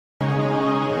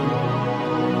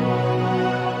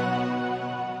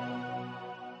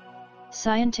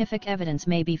Scientific evidence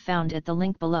may be found at the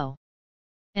link below.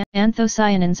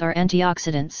 Anthocyanins are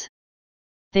antioxidants.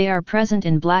 They are present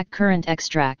in black currant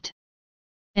extract.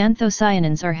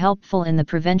 Anthocyanins are helpful in the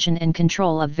prevention and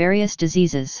control of various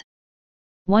diseases.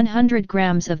 100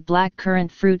 grams of black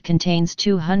currant fruit contains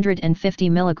 250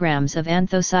 milligrams of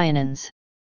anthocyanins.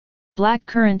 Black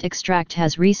currant extract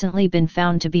has recently been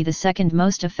found to be the second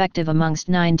most effective amongst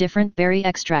 9 different berry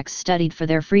extracts studied for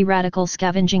their free radical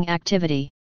scavenging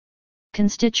activity.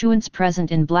 Constituents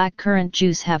present in black currant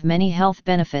juice have many health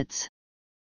benefits.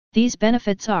 These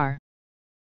benefits are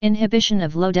inhibition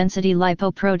of low-density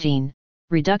lipoprotein,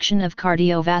 reduction of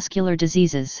cardiovascular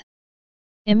diseases,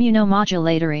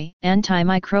 immunomodulatory,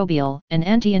 antimicrobial, and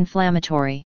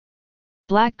anti-inflammatory.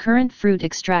 Black currant fruit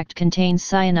extract contains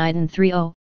cyanidin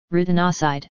 3-O,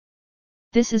 rutinoside.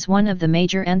 This is one of the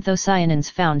major anthocyanins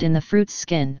found in the fruit's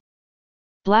skin.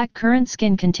 Black currant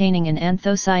skin containing an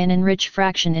anthocyanin-rich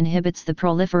fraction inhibits the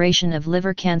proliferation of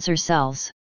liver cancer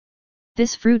cells.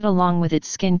 This fruit along with its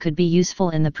skin could be useful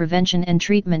in the prevention and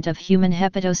treatment of human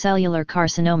hepatocellular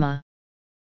carcinoma.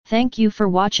 Thank you for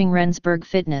watching Rendsburg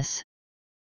Fitness.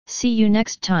 See you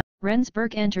next time.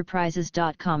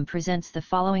 RendsburgEnterprises.com presents the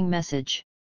following message.